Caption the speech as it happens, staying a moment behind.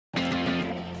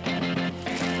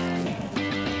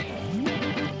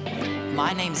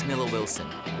My name's Miller Wilson.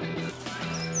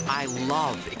 I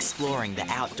love exploring the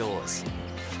outdoors,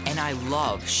 and I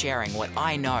love sharing what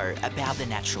I know about the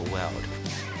natural world.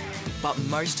 But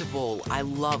most of all, I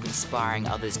love inspiring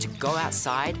others to go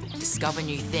outside, discover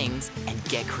new things, and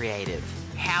get creative.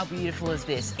 How beautiful is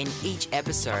this? In each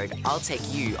episode, I'll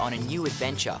take you on a new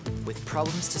adventure with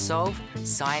problems to solve,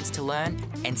 science to learn,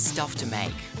 and stuff to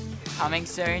make. Coming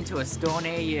soon to a store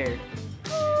near you.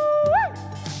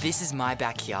 This is my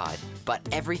backyard, but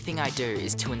everything I do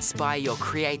is to inspire your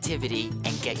creativity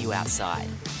and get you outside.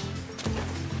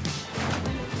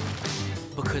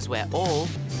 Because we're all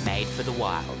made for the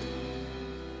wild.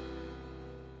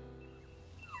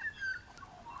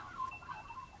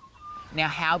 Now,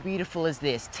 how beautiful is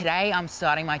this? Today, I'm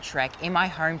starting my trek in my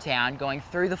hometown, going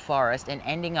through the forest and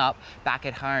ending up back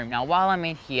at home. Now, while I'm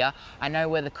in here, I know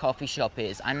where the coffee shop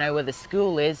is, I know where the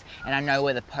school is, and I know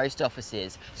where the post office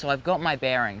is. So I've got my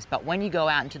bearings, but when you go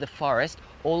out into the forest,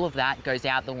 all of that goes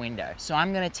out the window. So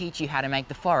I'm gonna teach you how to make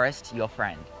the forest your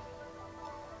friend.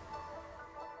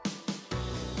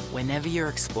 Whenever you're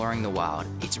exploring the wild,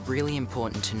 it's really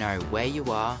important to know where you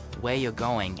are, where you're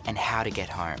going, and how to get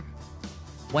home.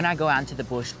 When I go out into the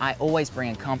bush, I always bring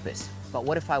a compass, but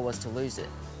what if I was to lose it?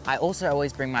 I also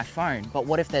always bring my phone, but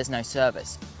what if there's no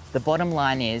service? The bottom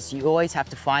line is, you always have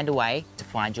to find a way to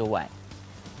find your way.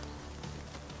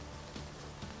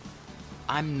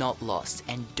 I'm not lost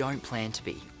and don't plan to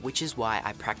be, which is why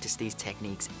I practice these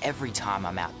techniques every time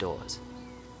I'm outdoors.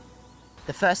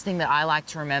 The first thing that I like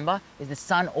to remember is the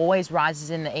sun always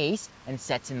rises in the east and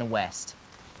sets in the west.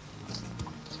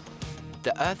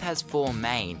 The Earth has 4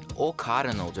 main or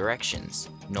cardinal directions: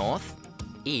 north,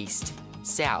 east,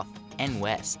 south, and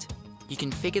west. You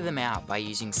can figure them out by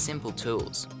using simple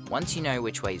tools. Once you know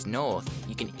which way is north,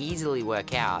 you can easily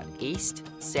work out east,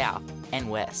 south, and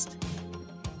west.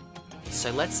 So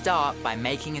let's start by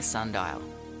making a sundial.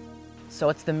 So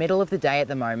it's the middle of the day at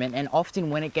the moment, and often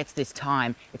when it gets this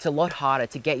time, it's a lot harder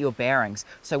to get your bearings.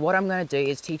 So what I'm going to do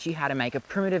is teach you how to make a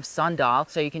primitive sundial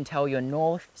so you can tell your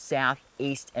north, south,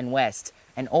 east, and west.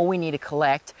 And all we need to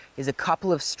collect is a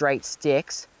couple of straight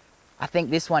sticks. I think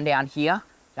this one down here,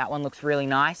 that one looks really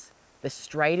nice. The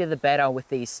straighter the better with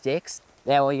these sticks.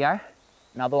 There we go,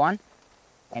 another one.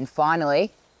 And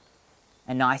finally,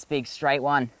 a nice big straight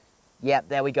one. Yep,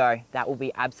 there we go. That will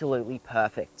be absolutely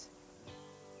perfect.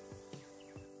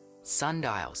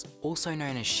 Sundials, also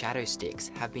known as shadow sticks,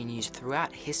 have been used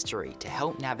throughout history to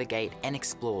help navigate and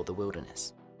explore the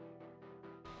wilderness.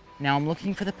 Now I'm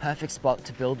looking for the perfect spot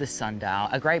to build this sundial.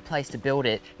 A great place to build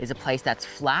it is a place that's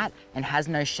flat and has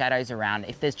no shadows around.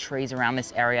 If there's trees around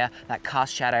this area that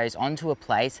cast shadows onto a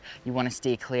place, you want to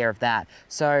steer clear of that.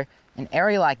 So an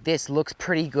area like this looks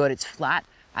pretty good. It's flat,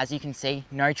 as you can see,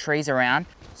 no trees around.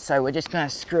 So we're just going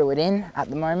to screw it in at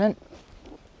the moment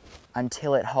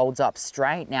until it holds up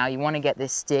straight. Now you want to get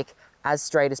this stick as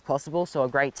straight as possible, so a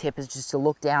great tip is just to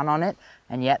look down on it,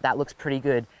 and yeah, that looks pretty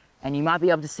good. And you might be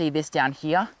able to see this down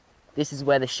here. This is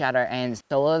where the shadow ends.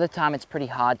 So a lot of the time it's pretty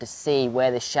hard to see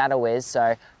where the shadow is,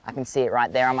 so I can see it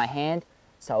right there on my hand.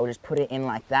 So I'll just put it in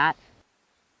like that.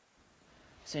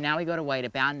 So now we got to wait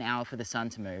about an hour for the sun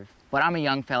to move. But I'm a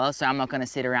young fella, so I'm not going to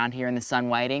sit around here in the sun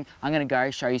waiting. I'm going to go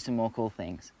show you some more cool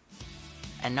things.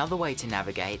 Another way to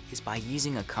navigate is by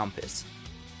using a compass.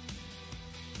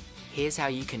 Here's how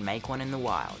you can make one in the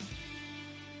wild.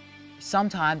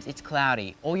 Sometimes it's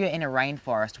cloudy, or you're in a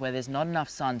rainforest where there's not enough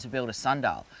sun to build a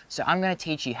sundial. So I'm going to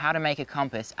teach you how to make a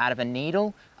compass out of a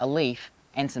needle, a leaf,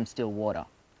 and some still water.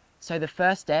 So the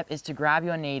first step is to grab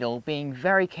your needle, being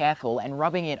very careful and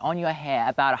rubbing it on your hair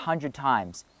about 100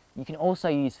 times. You can also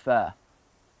use fur.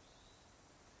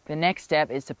 The next step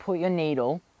is to put your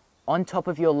needle on top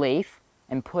of your leaf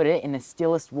and put it in the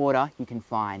stillest water you can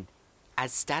find.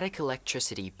 As static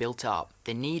electricity built up,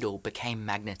 the needle became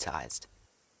magnetized.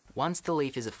 Once the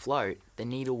leaf is afloat, the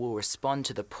needle will respond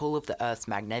to the pull of the Earth's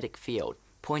magnetic field,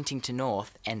 pointing to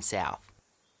north and south.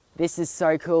 This is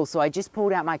so cool. So I just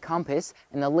pulled out my compass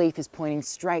and the leaf is pointing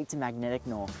straight to magnetic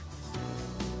north.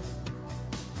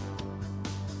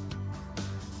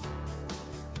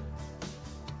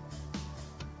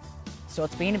 So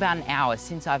it's been about an hour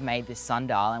since I've made this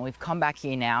sundial, and we've come back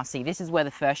here now. See, this is where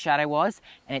the first shadow was,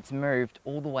 and it's moved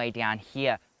all the way down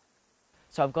here.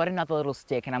 So I've got another little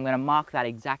stick and I'm going to mark that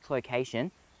exact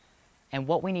location. And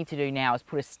what we need to do now is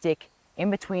put a stick in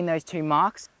between those 2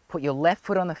 marks, put your left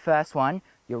foot on the first one,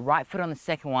 your right foot on the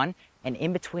second one, and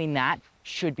in between that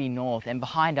should be north, and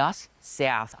behind us,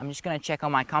 south. I'm just going to check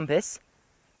on my compass.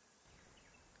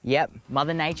 Yep,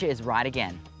 Mother Nature is right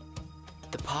again.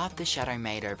 The path the shadow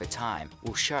made over time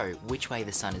will show which way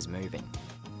the sun is moving.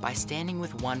 By standing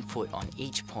with one foot on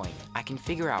each point, I can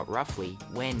figure out roughly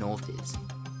where north is.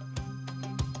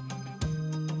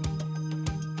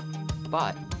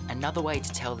 But another way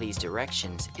to tell these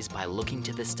directions is by looking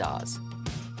to the stars.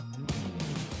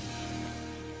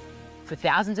 For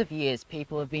thousands of years,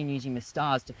 people have been using the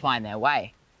stars to find their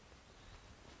way.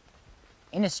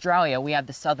 In Australia, we have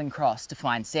the Southern Cross to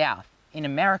find south. In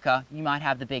America, you might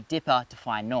have the Big Dipper to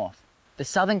find north. The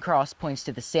Southern Cross points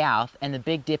to the south and the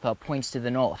Big Dipper points to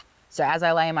the north. So as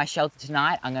I lay in my shelter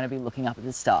tonight, I'm going to be looking up at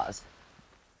the stars.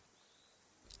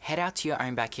 Head out to your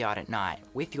own backyard at night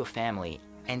with your family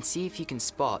and see if you can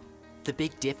spot the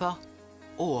Big Dipper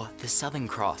or the Southern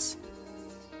Cross.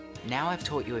 Now I've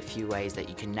taught you a few ways that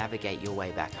you can navigate your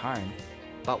way back home,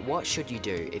 but what should you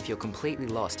do if you're completely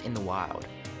lost in the wild?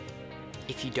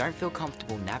 If you don't feel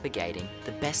comfortable navigating,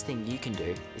 the best thing you can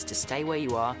do is to stay where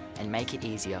you are and make it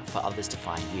easier for others to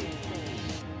find you.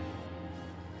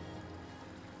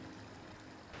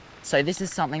 So this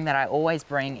is something that I always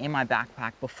bring in my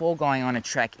backpack before going on a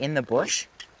trek in the bush.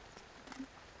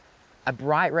 A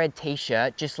bright red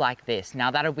t-shirt just like this.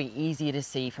 Now that'll be easier to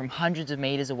see from hundreds of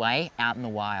meters away out in the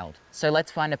wild. So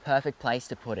let's find a perfect place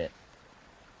to put it.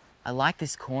 I like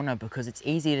this corner because it's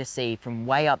easier to see from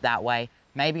way up that way.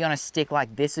 Maybe on a stick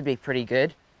like this would be pretty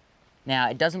good. Now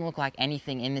it doesn't look like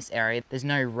anything in this area. There's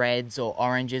no reds or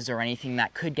oranges or anything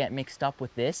that could get mixed up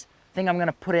with this. I think I'm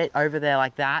gonna put it over there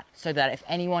like that so that if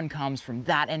anyone comes from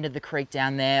that end of the creek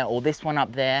down there or this one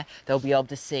up there, they'll be able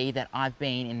to see that I've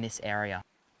been in this area.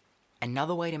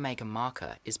 Another way to make a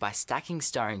marker is by stacking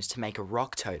stones to make a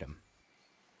rock totem.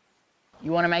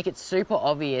 You want to make it super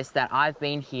obvious that I've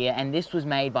been here and this was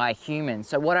made by a human.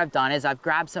 So what I've done is I've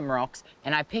grabbed some rocks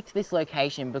and I picked this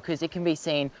location because it can be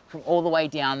seen from all the way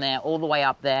down there, all the way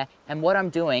up there. And what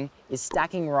I'm doing is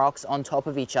stacking rocks on top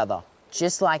of each other,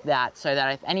 just like that, so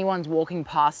that if anyone's walking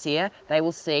past here, they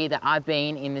will see that I've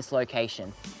been in this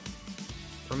location.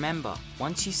 Remember,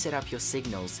 once you set up your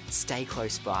signals, stay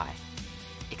close by.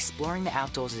 Exploring the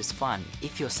outdoors is fun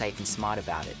if you're safe and smart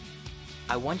about it.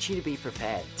 I want you to be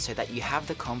prepared so that you have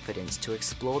the confidence to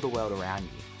explore the world around you,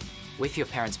 with your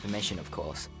parents' permission, of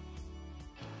course.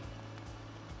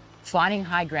 Finding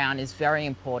high ground is very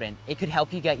important. It could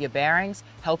help you get your bearings,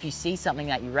 help you see something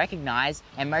that you recognize,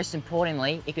 and most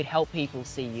importantly, it could help people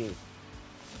see you.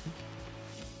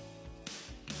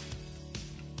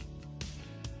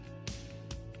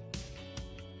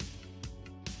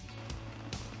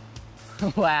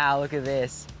 Wow, look at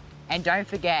this. And don't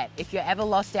forget, if you're ever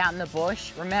lost out in the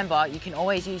bush, remember, you can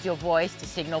always use your voice to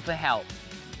signal for help.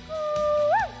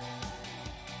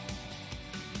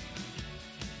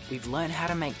 We've learned how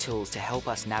to make tools to help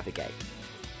us navigate.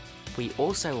 We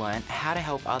also learned how to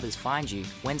help others find you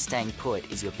when staying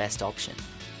put is your best option.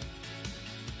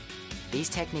 These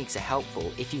techniques are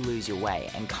helpful if you lose your way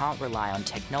and can't rely on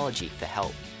technology for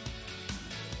help.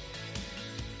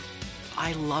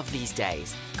 I love these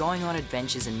days. Going on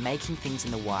adventures and making things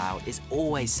in the wild is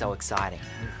always so exciting.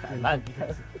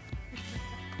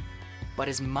 But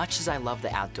as much as I love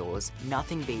the outdoors,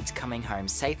 nothing beats coming home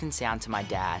safe and sound to my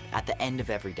dad at the end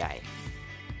of every day.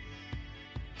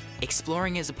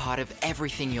 Exploring is a part of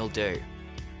everything you'll do.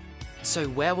 So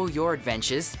where will your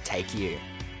adventures take you?